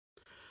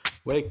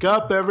Wake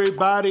up,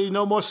 everybody.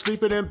 No more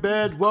sleeping in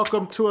bed.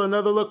 Welcome to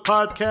Another Look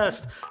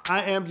podcast.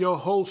 I am your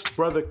host,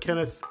 Brother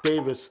Kenneth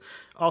Davis,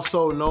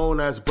 also known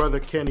as Brother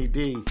Kenny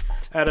D.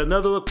 At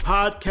Another Look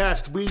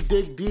podcast, we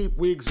dig deep.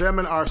 We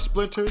examine our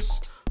splinters.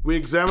 We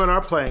examine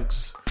our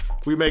planks.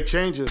 We make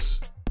changes.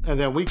 And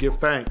then we give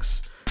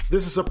thanks.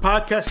 This is a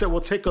podcast that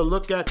will take a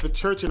look at the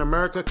church in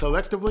America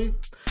collectively.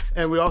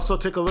 And we also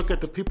take a look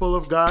at the people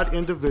of God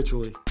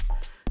individually.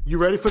 You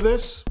ready for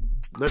this?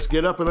 Let's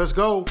get up and let's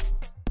go.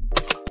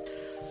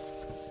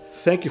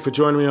 Thank you for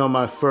joining me on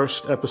my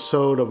first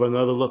episode of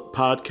Another Look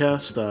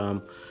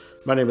podcast.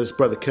 My name is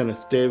Brother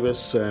Kenneth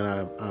Davis,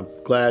 and I'm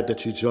glad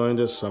that you joined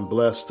us. I'm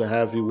blessed to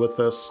have you with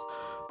us.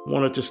 I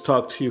want to just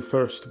talk to you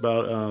first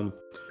about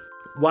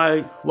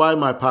why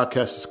my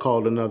podcast is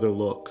called Another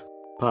Look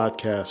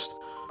podcast.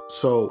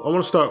 So I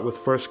want to start with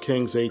 1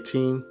 Kings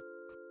 18,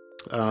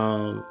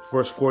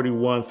 verse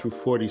 41 through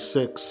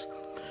 46.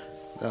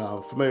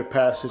 Familiar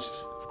passage.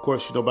 Of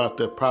course, you know about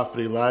the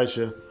prophet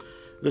Elijah.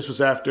 This was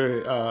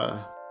after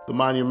the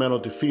monumental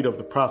defeat of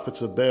the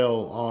prophets of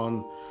Baal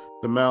on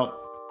the mount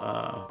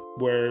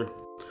where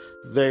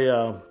they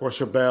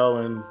worship Baal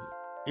and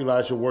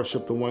Elijah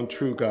worshiped the one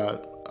true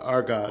God,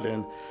 our God.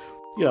 And,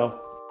 you know,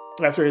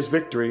 after his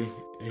victory,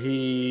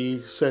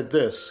 he said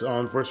this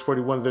on verse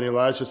 41, then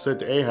Elijah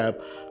said to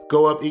Ahab,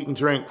 go up, eat and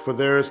drink, for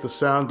there is the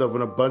sound of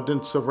an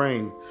abundance of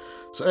rain.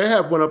 So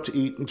Ahab went up to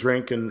eat and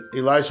drink, and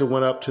Elijah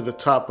went up to the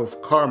top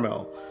of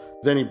Carmel.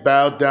 Then he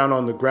bowed down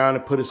on the ground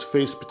and put his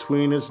face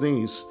between his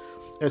knees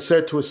and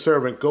said to his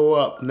servant, go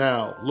up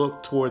now,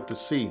 look toward the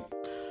sea.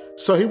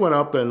 So he went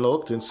up and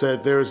looked and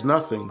said, there is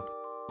nothing.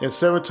 And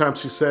 7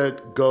 times he said,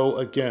 go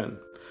again.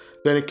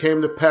 Then it came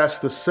to pass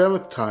the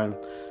 7th time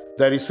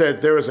that he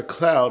said, there is a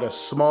cloud as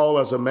small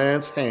as a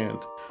man's hand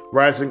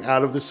rising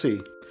out of the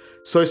sea.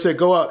 So he said,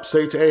 go up,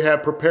 say to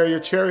Ahab, prepare your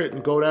chariot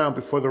and go down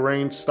before the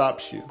rain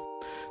stops you.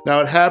 Now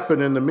it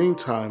happened in the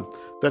meantime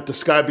that the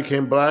sky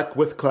became black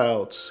with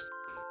clouds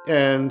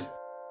and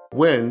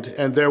wind,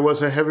 and there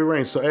was a heavy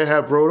rain. So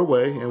Ahab rode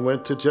away and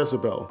went to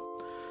Jezebel.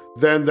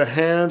 Then the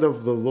hand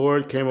of the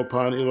Lord came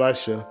upon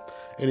Elisha,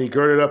 and he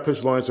girded up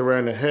his loins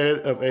around the head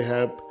of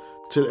Ahab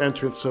to the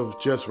entrance of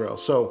Jezreel.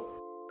 So,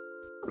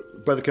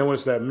 Brother Ken, what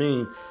does that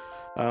mean?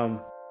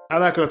 I'm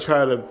not going to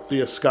try to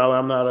be a scholar.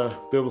 I'm not a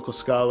biblical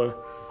scholar.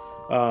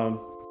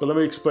 But let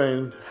me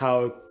explain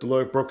how the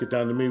Lord broke it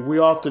down to me. We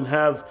often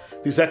have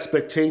these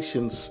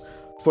expectations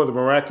for the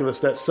miraculous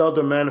that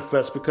seldom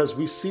manifest because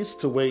we cease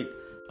to wait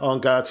on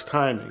God's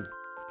timing.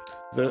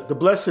 The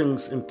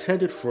blessings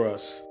intended for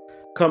us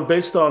come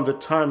based on the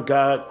time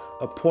God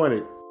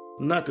appointed,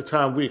 not the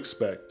time we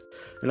expect.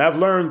 And I've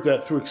learned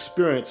that through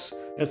experience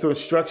and through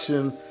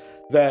instruction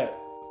that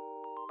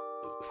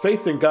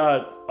faith in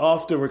God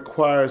often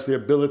requires the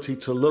ability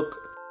to look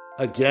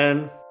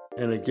again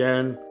and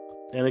again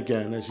and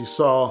again. As you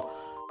saw,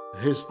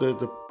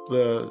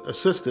 the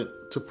assistant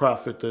to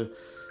prophet, the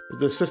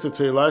assistant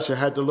to Elisha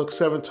had to look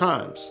 7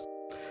 times.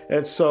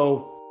 And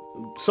so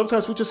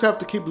sometimes we just have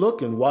to keep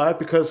looking. Why?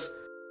 Because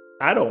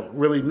I don't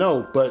really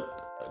know.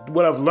 But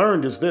what I've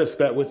learned is this,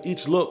 that with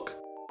each look,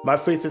 my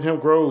faith in him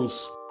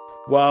grows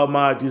while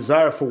my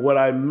desire for what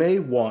I may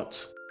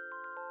want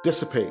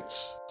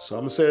dissipates. So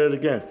I'm going to say that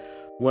again.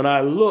 When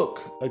I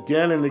look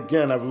again and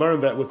again, I've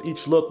learned that with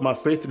each look, my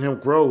faith in him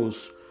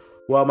grows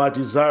while my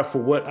desire for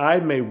what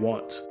I may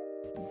want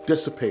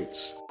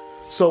dissipates.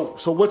 So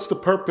what's the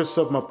purpose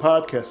of my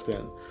podcast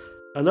then?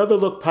 Another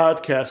Look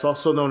podcast,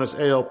 also known as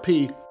ALP,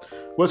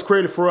 was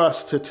created for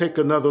us to take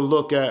another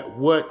look at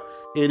what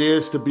it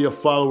is to be a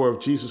follower of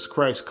Jesus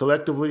Christ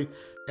collectively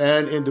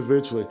and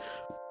individually.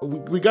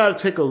 We got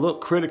to take a look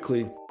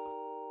critically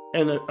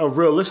and a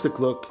realistic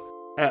look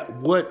at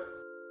what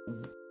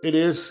it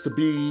is to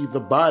be the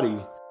body.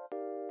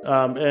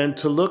 And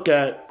to look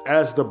at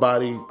as the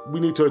body, we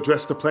need to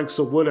address the planks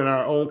of wood in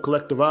our own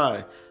collective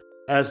eye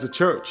as the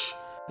church,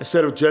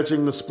 instead of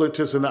judging the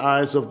splinters in the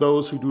eyes of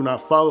those who do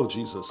not follow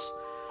Jesus.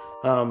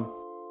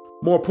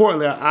 More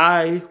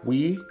importantly,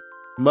 we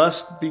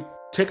must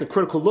take a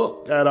critical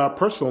look at our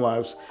personal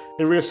lives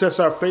and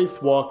reassess our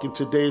faith walk in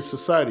today's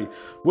society.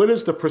 What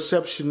is the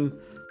perception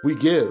we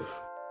give?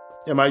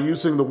 Am I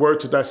using the word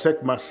to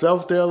dissect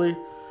myself daily,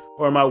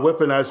 or am I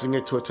weaponizing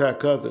it to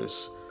attack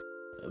others?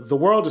 The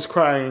world is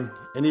crying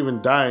and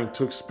even dying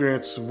to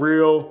experience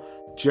real,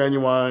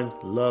 genuine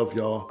love,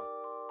 y'all.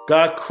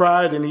 God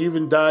cried and he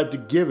even died to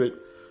give it.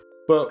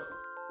 But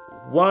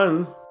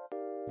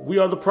we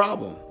are the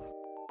problem.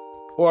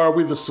 Or are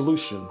we the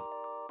solution?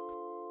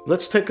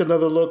 Let's take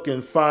another look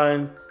and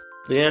find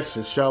the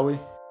answers, shall we?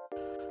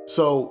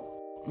 So,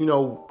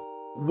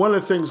 one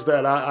of the things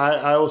that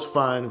I always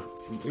find,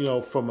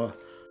 from a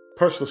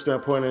personal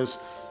standpoint is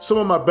some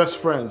of my best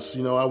friends,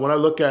 when I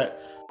look at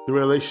the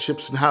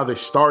relationships and how they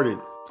started,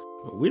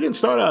 we didn't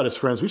start out as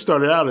friends. We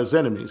started out as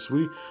enemies.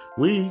 We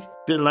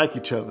didn't like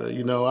each other.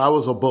 I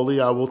was a bully.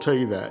 I will tell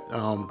you that.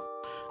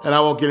 And I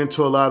won't get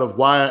into a lot of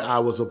why I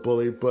was a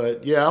bully,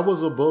 but yeah, I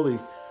was a bully.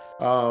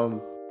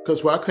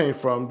 Because where I came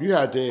from, you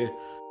had to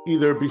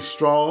either be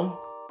strong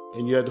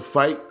and you had to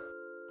fight,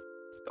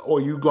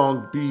 or you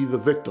gonna be the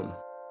victim.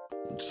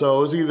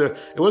 So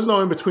it was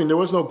no in between. There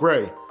was no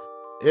gray.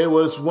 It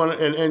was one,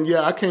 and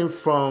yeah, I came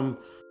from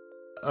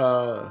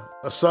a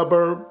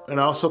suburb, and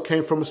I also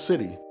came from a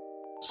city.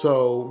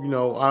 So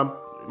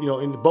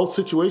in both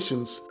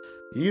situations,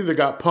 you either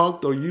got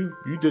punked or you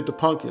did the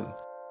punking,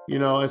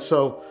 and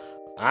so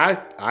I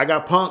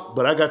got punked,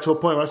 but I got to a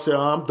point where I said,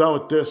 I'm done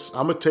with this.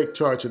 I'm gonna take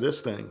charge of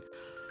this thing.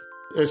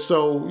 And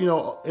so,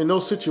 in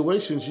those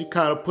situations, you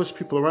kind of push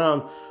people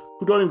around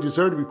who don't even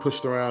deserve to be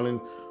pushed around. And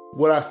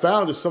what I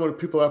found is some of the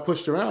people I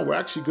pushed around were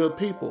actually good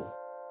people.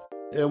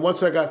 And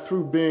once I got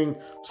through being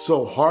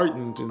so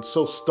hardened and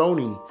so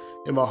stony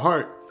in my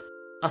heart,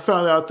 I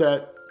found out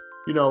that,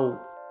 we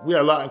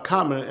had a lot in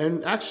common.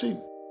 And actually,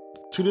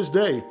 to this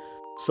day,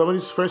 some of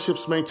these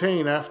friendships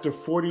maintain after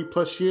 40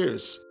 plus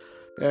years.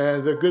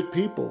 And they're good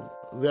people.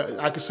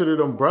 I consider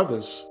them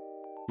brothers,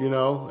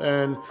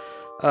 and,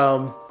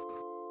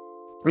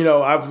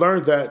 I've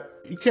learned that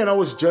you can't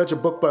always judge a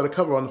book by the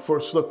cover on the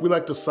first look. We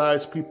like to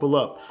size people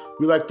up.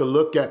 We like to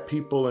look at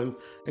people and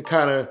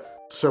kind of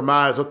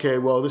surmise, okay,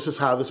 well, this is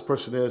how this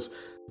person is.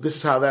 This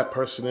is how that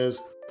person is.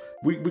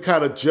 We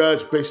kind of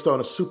judge based on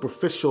a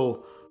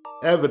superficial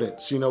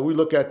evidence. We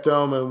look at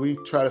them and we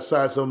try to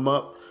size them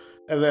up.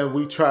 And then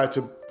we try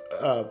to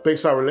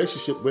base our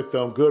relationship with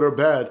them, good or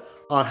bad,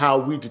 on how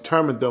we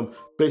determine them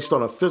based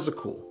on a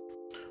physical.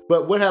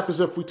 But what happens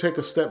if we take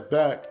a step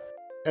back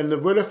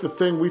and what if the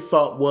thing we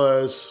thought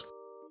was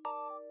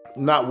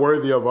not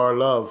worthy of our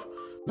love,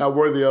 not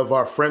worthy of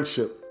our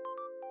friendship,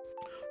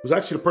 was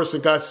actually the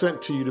person God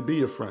sent to you to be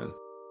your friend?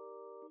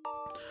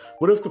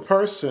 What if the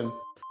person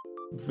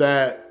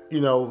that,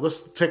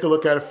 let's take a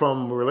look at it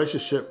from a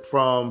relationship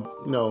from,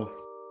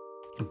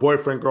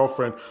 boyfriend,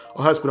 girlfriend,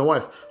 or husband and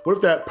wife. What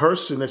if that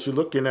person that you're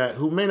looking at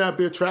who may not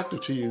be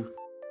attractive to you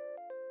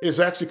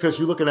is actually because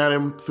you're looking at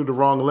him through the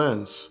wrong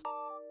lens?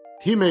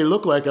 He may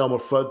look like Elmer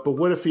Fudd, but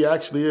what if he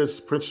actually is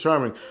Prince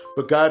Charming?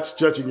 But God's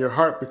judging your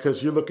heart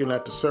because you're looking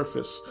at the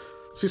surface.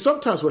 See,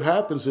 sometimes what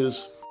happens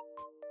is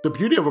the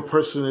beauty of a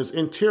person is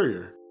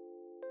interior.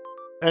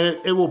 And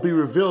it will be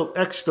revealed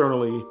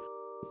externally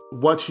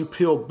once you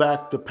peel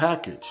back the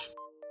package.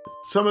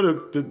 Some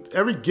of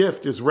every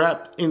gift is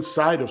wrapped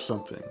inside of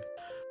something.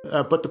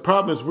 But the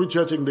problem is we're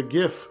judging the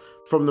gift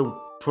from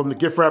the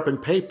gift wrapping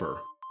paper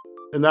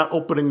and not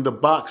opening the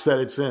box that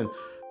it's in.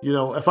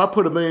 If I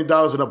put $1 million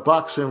in a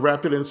box and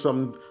wrap it in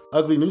some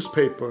ugly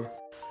newspaper,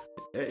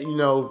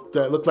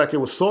 that looked like it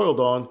was soiled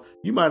on,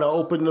 you might not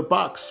open the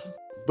box.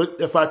 But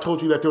if I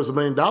told you that there was $1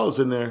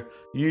 million in there,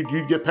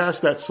 you'd get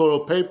past that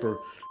soiled paper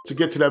to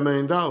get to that $1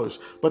 million.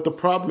 But the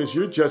problem is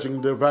you're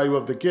judging the value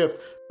of the gift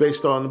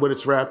based on what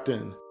it's wrapped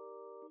in.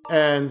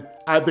 And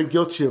I've been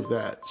guilty of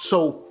that.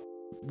 So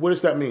what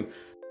does that mean?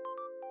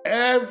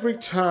 Every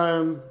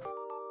time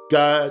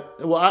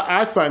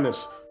I find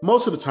this,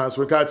 most of the times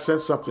where God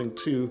sends something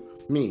to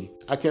me,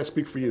 I can't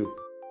speak for you,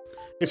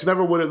 it's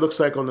never what it looks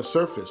like on the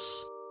surface.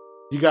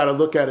 You got to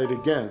look at it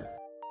again.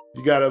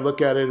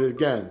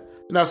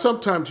 Now,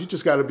 sometimes you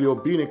just got to be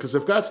obedient, because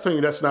if God's telling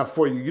you that's not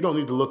for you, you don't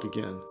need to look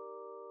again.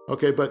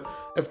 Okay, but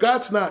if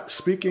God's not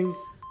speaking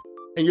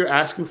and you're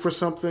asking for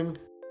something,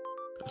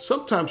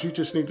 sometimes you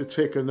just need to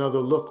take another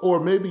look, or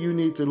maybe you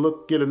need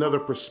to get another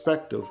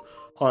perspective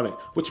on it,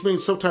 which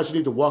means sometimes you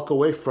need to walk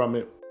away from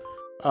it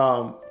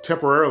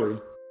temporarily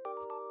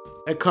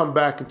and come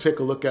back and take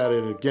a look at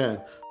it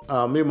again.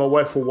 Me and my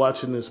wife were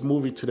watching this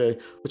movie today,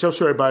 which I'm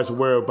sure everybody's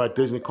aware of, by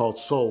Disney, called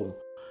Soul.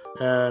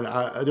 And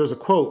there was a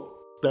quote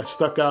that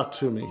stuck out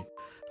to me.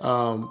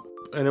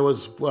 And it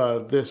was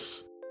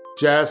this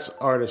jazz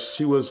artist.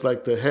 She was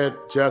like the head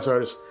jazz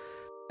artist.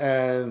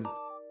 And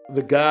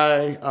the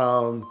guy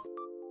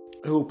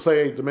who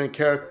played the main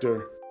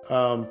character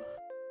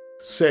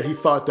said he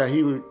thought that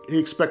he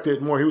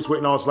expected more. He was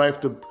waiting all his life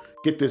to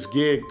get this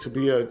gig to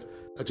be a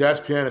jazz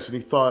pianist,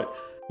 and he thought,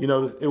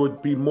 it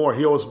would be more.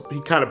 He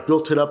kind of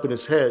built it up in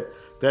his head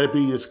that it'd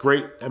be this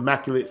great,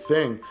 immaculate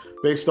thing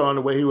based on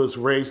the way he was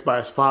raised by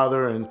his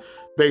father and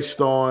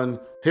based on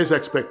his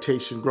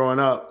expectation growing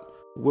up,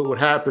 what would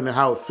happen and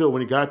how it would feel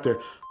when he got there.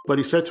 But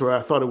he said to her,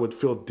 I thought it would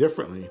feel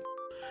differently.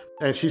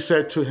 And she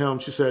said to him,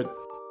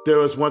 there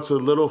was once a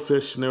little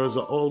fish and there was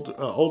an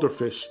older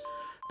fish.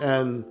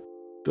 And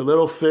the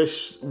little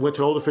fish went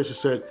to the older fish and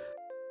said,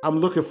 I'm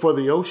looking for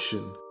the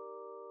ocean.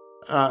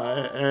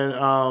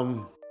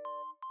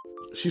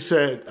 She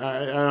said,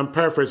 I'm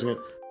paraphrasing it,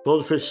 the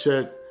older fish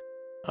said,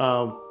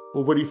 well,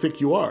 what do you think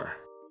you are?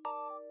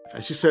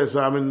 And she says,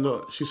 I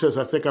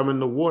think I'm in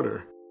the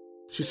water.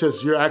 She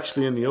says, you're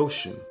actually in the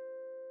ocean.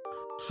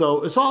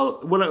 So it's all,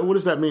 what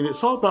does that mean?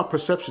 It's all about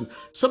perception.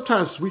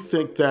 Sometimes we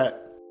think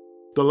that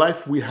the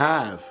life we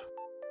have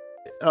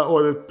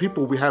or the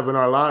people we have in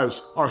our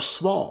lives are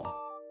small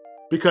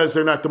because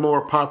they're not the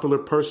more popular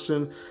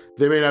person.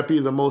 They may not be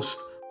the most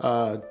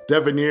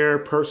debonair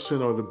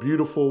person or the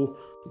beautiful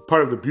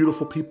part of the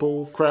beautiful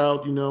people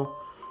crowd,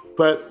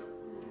 but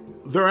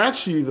they're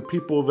actually the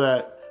people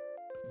that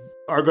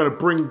are going to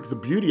bring the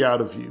beauty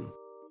out of you.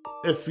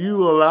 If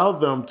you allow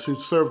them to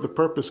serve the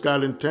purpose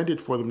God intended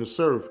for them to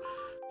serve,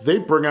 they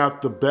bring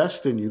out the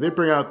best in you. They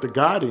bring out the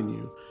God in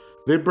you.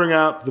 They bring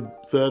out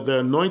the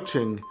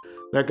anointing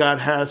that God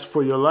has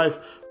for your life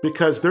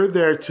because they're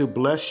there to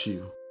bless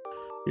you.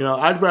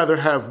 I'd rather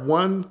have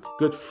one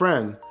good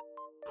friend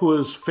who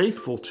is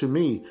faithful to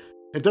me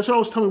and doesn't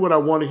always tell me what I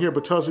want to hear,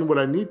 but tells me what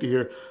I need to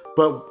hear.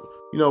 But,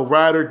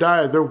 ride or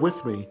die, they're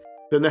with me.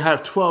 Than to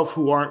have 12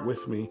 who aren't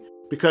with me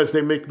because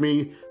they make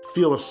me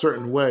feel a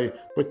certain way,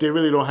 but they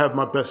really don't have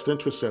my best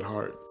interests at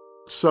heart.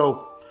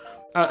 So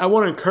I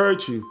want to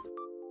encourage you,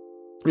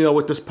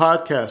 with this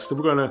podcast, that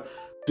we're going to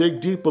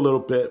dig deep a little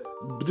bit.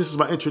 This is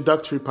my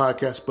introductory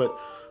podcast, but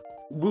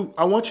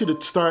I want you to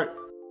start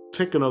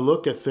taking a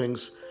look at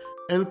things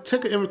and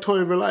take an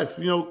inventory of your life.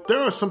 There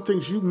are some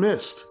things you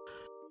missed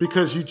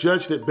because you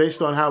judged it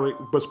based on how it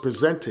was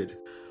presented,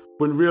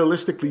 when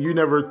realistically you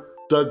never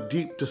dug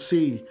deep to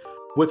see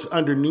what's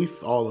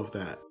underneath all of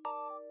that.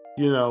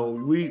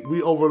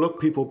 We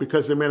overlook people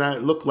because they may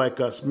not look like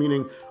us,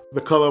 meaning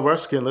the color of our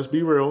skin. Let's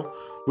be real.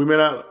 We may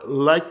not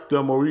like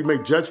them, or we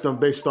may judge them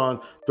based on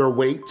their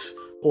weight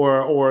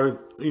or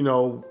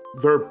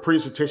their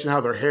presentation, how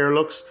their hair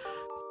looks.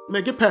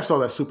 Man, get past all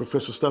that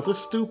superficial stuff. It's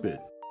stupid.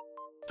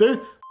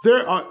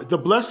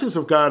 The blessings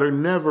of God are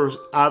never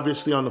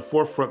obviously on the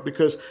forefront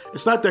because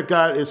it's not that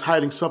God is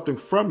hiding something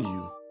from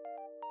you.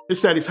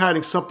 It's that he's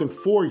hiding something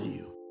for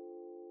you.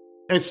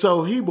 And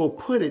so he will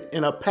put it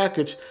in a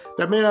package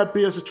that may not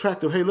be as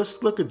attractive. Hey,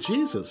 let's look at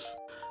Jesus.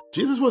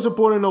 Jesus wasn't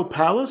born in no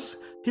palace.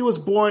 He was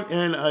born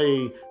in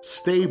a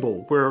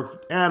stable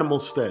where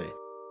animals stay,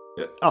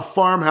 a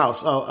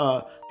farmhouse.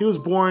 He was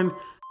born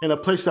in a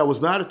place that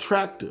was not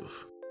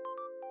attractive.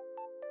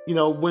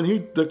 When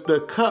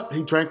the cup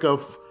he drank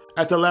of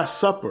at the Last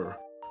Supper,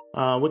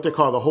 what they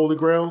call the Holy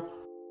Grail,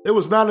 it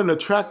was not an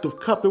attractive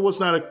cup. It was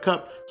not a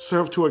cup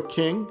served to a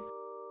king,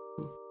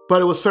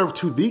 but it was served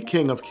to the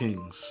King of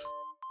Kings.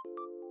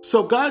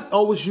 So God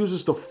always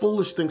uses the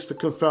foolish things to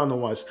confound the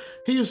wise.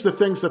 He uses the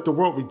things that the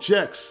world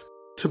rejects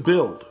to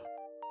build.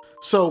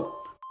 So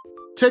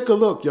take a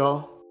look,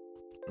 y'all.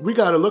 We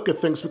got to look at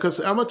things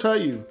because I'm going to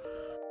tell you,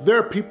 there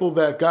are people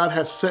that God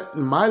has set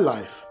in my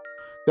life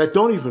that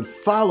don't even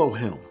follow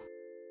him,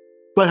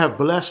 but have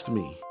blessed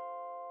me.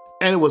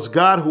 And it was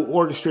God who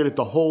orchestrated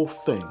the whole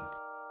thing.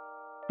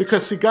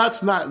 Because, see,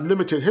 God's not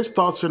limited. His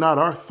thoughts are not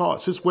our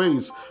thoughts. His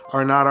ways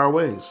are not our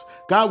ways.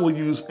 God will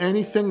use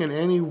anything and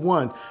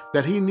anyone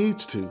that he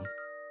needs to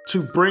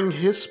bring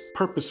his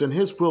purpose and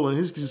his will and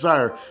his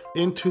desire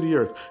into the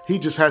earth. He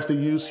just has to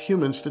use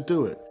humans to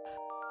do it.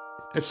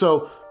 And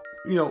so,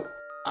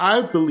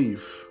 I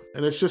believe,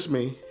 and it's just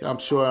me, I'm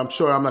sure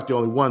I'm not the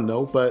only one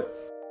though, but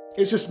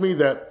it's just me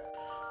that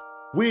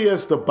we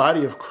as the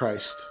body of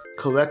Christ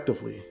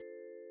collectively,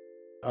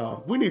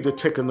 we need to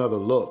take another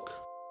look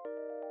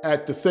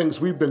at the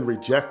things we've been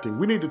rejecting.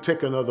 We need to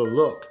take another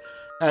look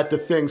at the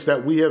things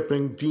that we have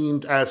been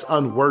deemed as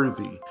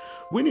unworthy.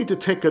 We need to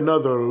take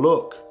another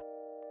look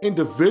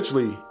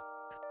individually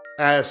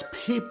as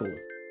people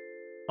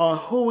on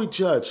who we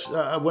judge.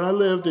 When I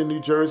lived in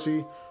New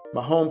Jersey,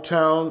 my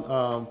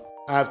hometown,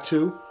 I have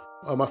two.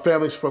 My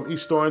family's from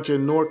East Orange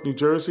and Newark, New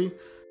Jersey.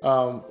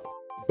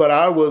 But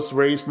I was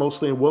raised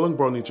mostly in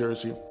Willingboro, New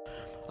Jersey.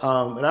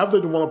 And I've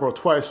lived in Willingboro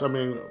twice. I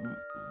mean,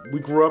 we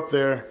grew up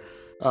there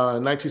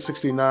in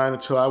 1969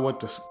 until I went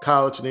to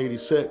college in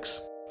 86.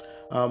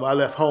 I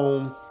left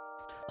home,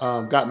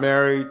 got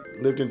married,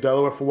 lived in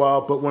Delaware for a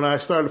while. But when I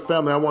started a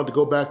family, I wanted to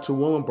go back to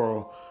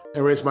Willingboro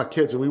and raise my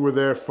kids. And we were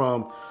there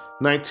from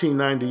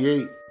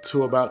 1998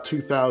 to about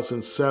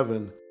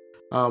 2007,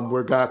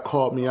 where God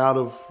called me out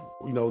of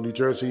New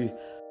Jersey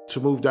to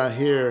move down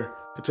here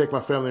and take my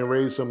family and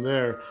raise them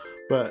there.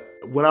 But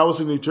when I was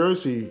in New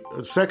Jersey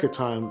the second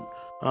time,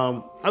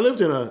 I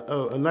lived in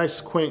a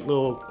nice, quaint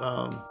little,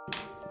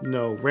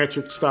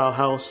 rancher-style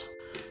house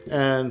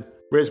and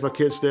raised my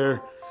kids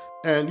there.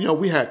 And,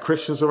 we had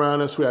Christians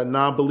around us. We had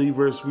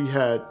non-believers. We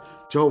had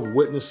Jehovah's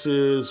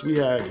Witnesses. We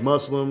had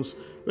Muslims.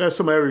 We had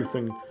some of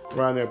everything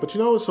around there. But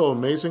what's so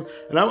amazing?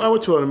 And I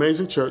went to an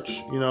amazing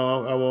church. I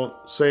won't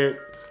say it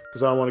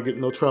because I don't want to get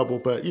in no trouble.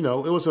 But, it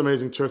was an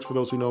amazing church for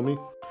those who know me.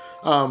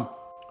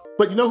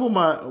 But you know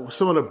who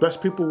some of the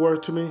best people were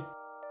to me?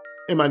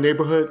 In my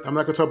neighborhood. I'm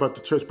not going to talk about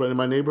the church, but in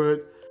my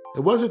neighborhood,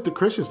 it wasn't the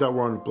Christians that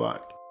were on the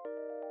block.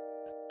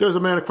 There was a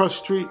man across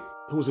the street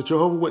who was a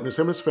Jehovah's Witness,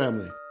 him and his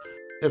family.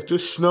 If it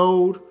just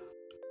snowed,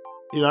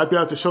 I'd be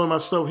out there showing my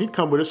stuff. He'd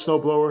come with his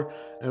snowblower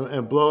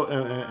and blow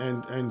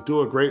and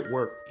do a great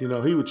work. He would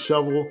he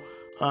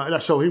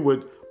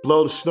would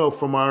blow the snow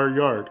from our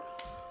yard.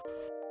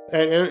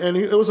 And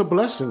it was a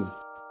blessing,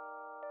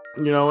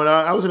 and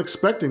I wasn't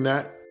expecting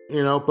that,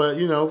 but,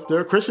 there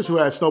are Christians who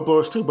had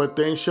snowblowers too, but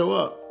they didn't show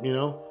up,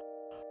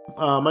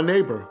 My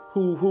neighbor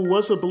who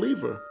was a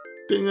believer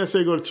didn't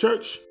necessarily go to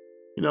church,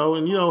 and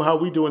how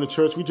we do in the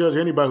church, we judge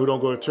anybody who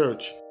don't go to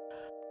church.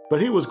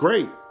 But he was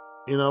great.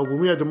 When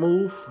we had to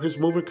move, his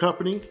moving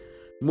company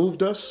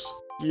moved us.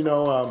 He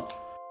helped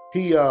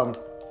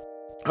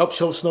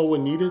shovel snow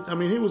when needed. I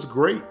mean, he was a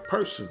great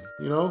person,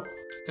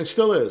 and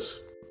still is.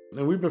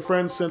 And we've been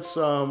friends since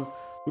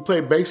we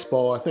played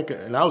baseball, I think,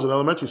 and I was in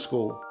elementary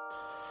school.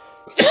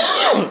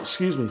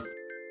 Excuse me.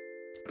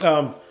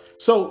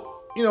 So,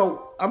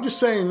 I'm just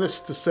saying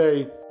this to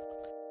say,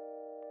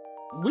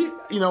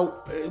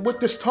 what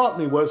this taught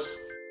me was,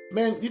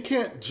 man, you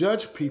can't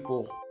judge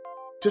people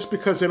just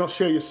because they don't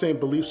share your same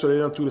beliefs or they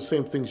don't do the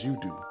same things you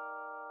do.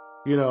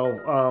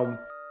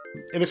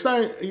 And it's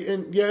not,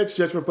 and yeah, it's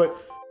judgment, but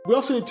we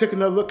also need to take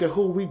another look at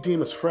who we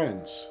deem as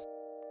friends.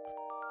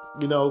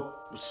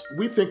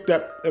 We think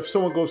that if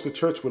someone goes to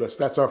church with us,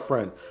 that's our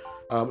friend.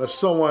 If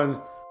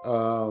someone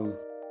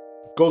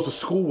goes to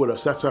school with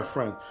us, that's our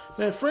friend.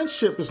 Man,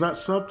 friendship is not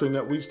something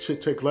that we should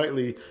take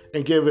lightly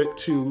and give it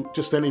to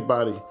just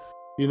anybody.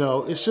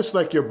 It's just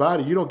like your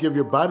body. You don't give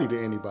your body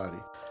to anybody.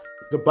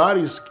 The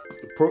body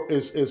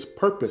is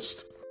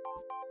purposed,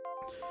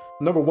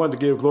 number one, to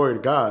give glory to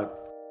God,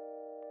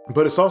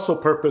 but it's also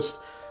purposed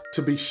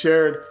to be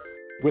shared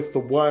with the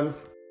one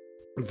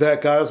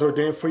that God has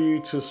ordained for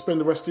you to spend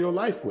the rest of your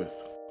life with.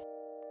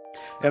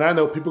 And I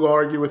know people gonna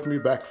argue with me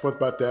back and forth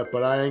about that,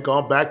 but I ain't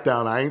gonna back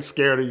down. I ain't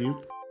scared of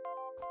you.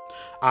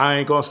 I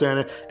ain't gonna stand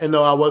there. And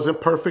no, I wasn't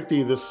perfect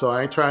either, so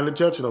I ain't trying to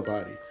judge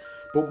nobody.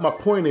 But my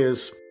point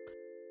is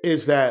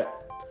that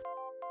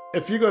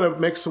if you're gonna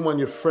make someone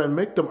your friend,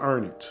 make them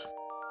earn it.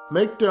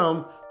 Make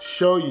them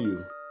show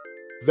you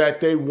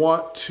that they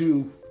want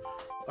to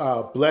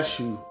bless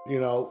you,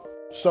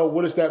 So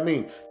what does that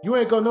mean? You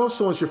ain't gonna know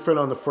someone's your friend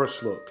on the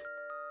first look.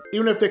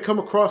 Even if they come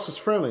across as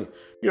friendly.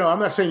 I'm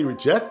not saying you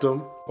reject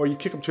them or you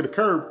kick them to the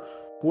curb.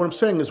 But what I'm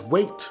saying is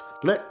wait.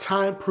 Let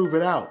time prove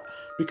it out.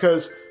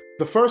 Because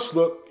the first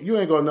look, you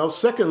ain't gonna know.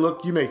 Second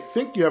look, you may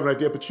think you have an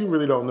idea, but you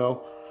really don't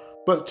know.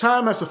 But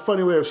time has a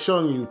funny way of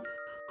showing you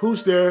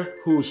who's there,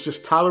 who's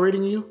just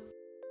tolerating you,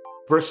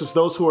 versus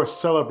those who are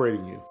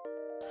celebrating you.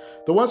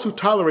 The ones who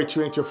tolerate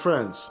you ain't your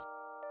friends.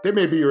 They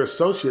may be your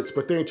associates,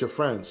 but they ain't your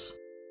friends.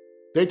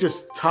 They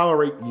just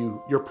tolerate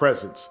you, your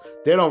presence.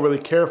 They don't really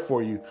care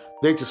for you.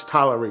 They just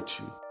tolerate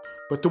you.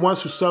 But the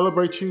ones who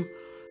celebrate you,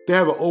 they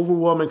have an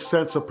overwhelming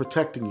sense of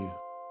protecting you.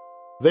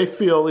 They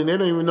feel, and they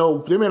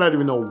may not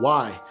even know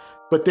why,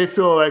 but they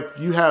feel like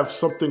you have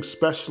something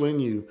special in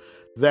you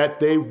that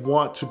they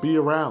want to be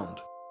around.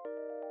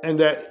 And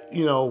that,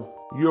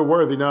 you're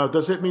worthy. Now,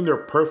 does it mean they're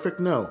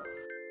perfect? No.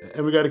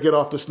 And we got to get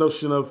off this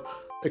notion of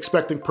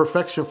expecting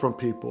perfection from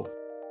people.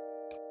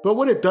 But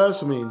what it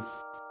does mean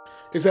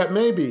is that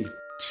maybe,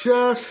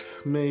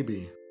 just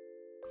maybe,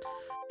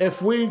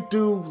 if we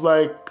do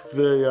like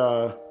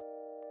the,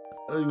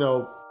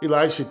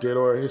 Elisha did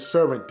or his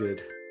servant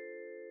did,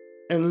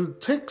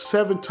 and take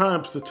 7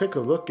 times to take a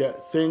look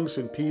at things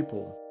and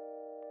people,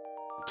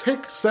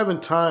 take 7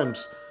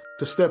 times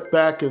to step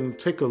back and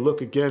take a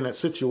look again at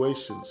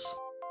situations.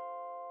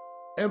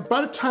 And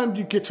by the time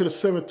you get to the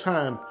 7th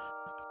time,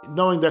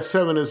 knowing that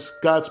 7 is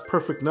God's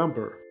perfect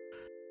number,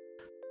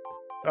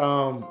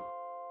 7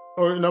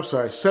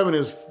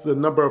 is the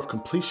number of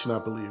completion, I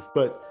believe.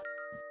 But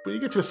when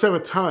you get to the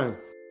 7th time,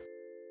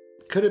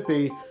 could it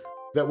be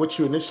that what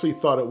you initially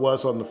thought it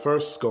was on the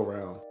first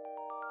go-round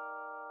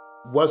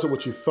wasn't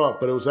what you thought,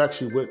 but it was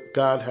actually what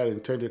God had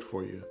intended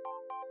for you?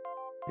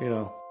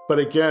 But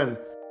again,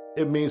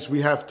 it means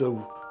we have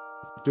to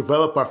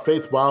develop our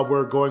faith while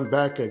we're going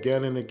back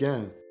again and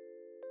again.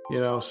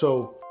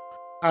 So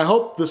I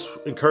hope this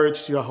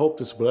encouraged you. I hope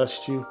this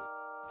blessed you.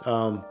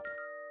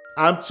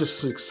 I'm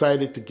just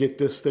excited to get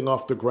this thing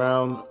off the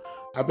ground.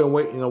 I've been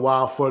waiting a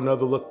while for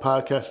Another Look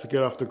podcast to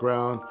get off the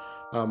ground.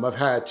 I've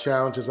had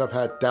challenges, I've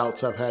had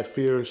doubts, I've had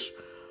fears,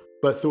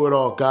 but through it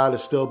all, God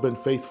has still been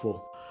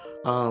faithful.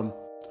 And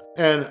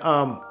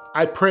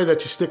I pray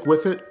that you stick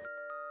with it.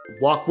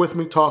 Walk with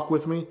me, talk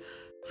with me.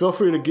 Feel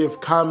free to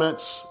give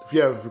comments. If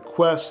you have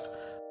requests,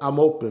 I'm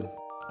open.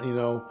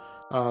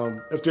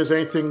 If there's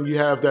anything you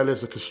have that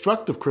is a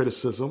constructive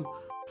criticism,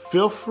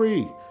 feel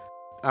free.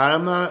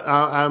 I'm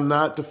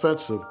not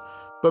defensive,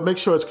 but make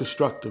sure it's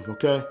constructive,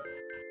 okay?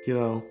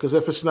 Because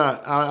if it's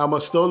not, I'm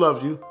going to still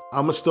love you.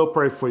 I'm going to still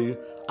pray for you.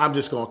 I'm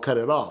just going to cut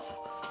it off.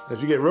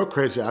 If you get real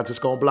crazy, I'm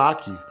just going to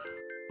block you.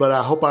 But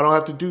I hope I don't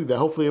have to do that.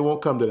 Hopefully it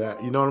won't come to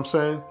that. You know what I'm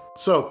saying?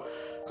 So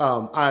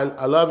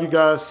I love you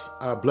guys.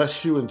 I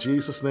bless you in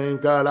Jesus' name.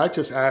 God, I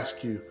just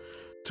ask you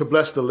to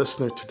bless the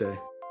listener today.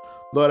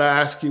 Lord, I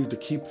ask you to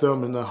keep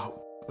them in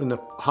the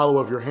hollow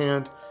of your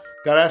hand.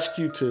 God, I ask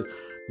you to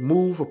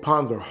move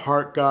upon their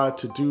heart, God,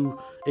 to do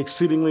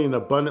exceedingly and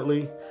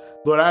abundantly.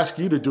 Lord, I ask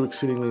you to do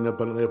exceedingly and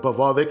abundantly above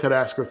all they could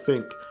ask or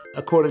think,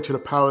 according to the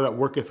power that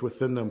worketh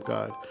within them,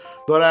 God.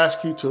 Lord, I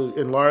ask you to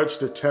enlarge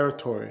their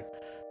territory.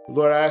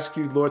 Lord, I ask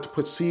you, Lord, to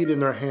put seed in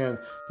their hand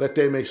that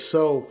they may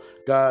sow,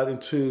 God,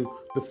 into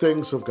the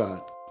things of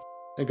God.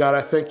 And God,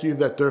 I thank you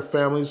that their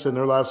families and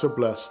their lives are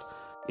blessed.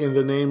 In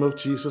the name of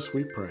Jesus,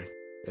 we pray.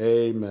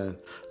 Amen.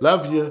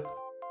 Love you.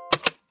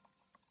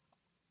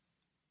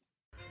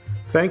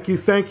 Thank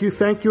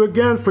you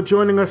again for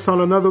joining us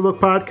on Another Look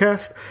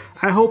podcast.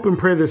 I hope and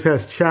pray this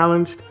has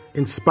challenged,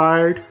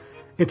 inspired,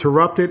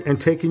 interrupted,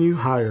 and taken you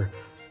higher.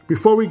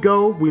 Before we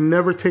go, we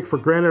never take for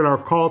granted our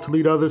call to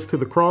lead others to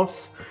the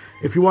cross.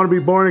 If you want to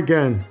be born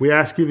again, we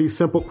ask you these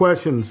simple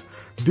questions.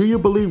 Do you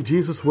believe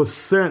Jesus was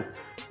sent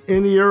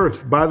in the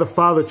earth by the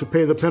Father to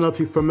pay the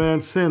penalty for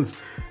man's sins?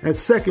 And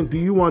second, do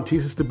you want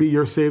Jesus to be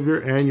your Savior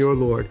and your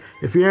Lord?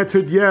 If you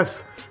answered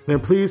yes, then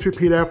please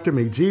repeat after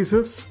me.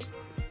 Jesus,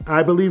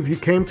 I believe you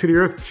came to the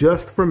earth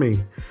just for me.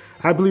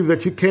 I believe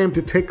that you came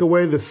to take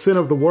away the sin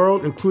of the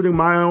world, including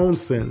my own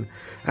sin.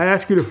 I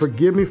ask you to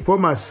forgive me for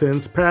my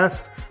sins,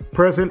 past,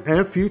 present,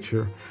 and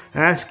future. I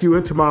ask you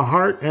into my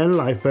heart and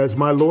life as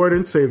my Lord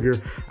and Savior.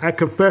 I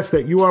confess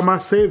that you are my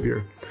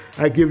Savior.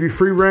 I give you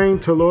free reign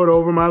to lord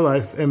over my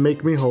life and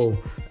make me whole.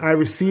 I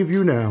receive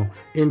you now.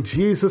 In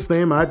Jesus'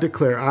 name I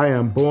declare I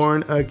am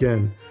born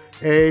again.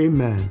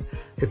 Amen.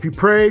 If you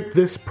prayed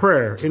this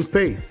prayer in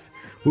faith,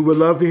 we would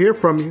love to hear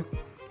from you.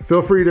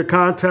 Feel free to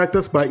contact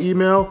us by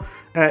email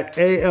at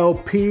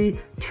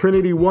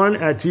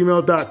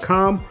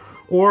alptrinity1@gmail.com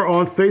or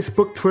on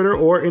Facebook, Twitter,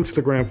 or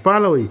Instagram.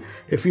 Finally,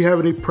 if you have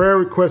any prayer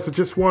requests or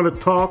just want to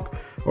talk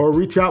or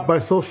reach out by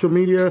social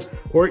media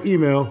or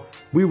email,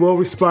 we will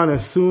respond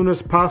as soon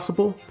as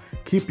possible.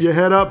 Keep your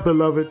head up,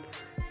 beloved,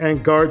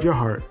 and guard your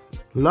heart.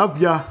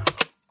 Love ya.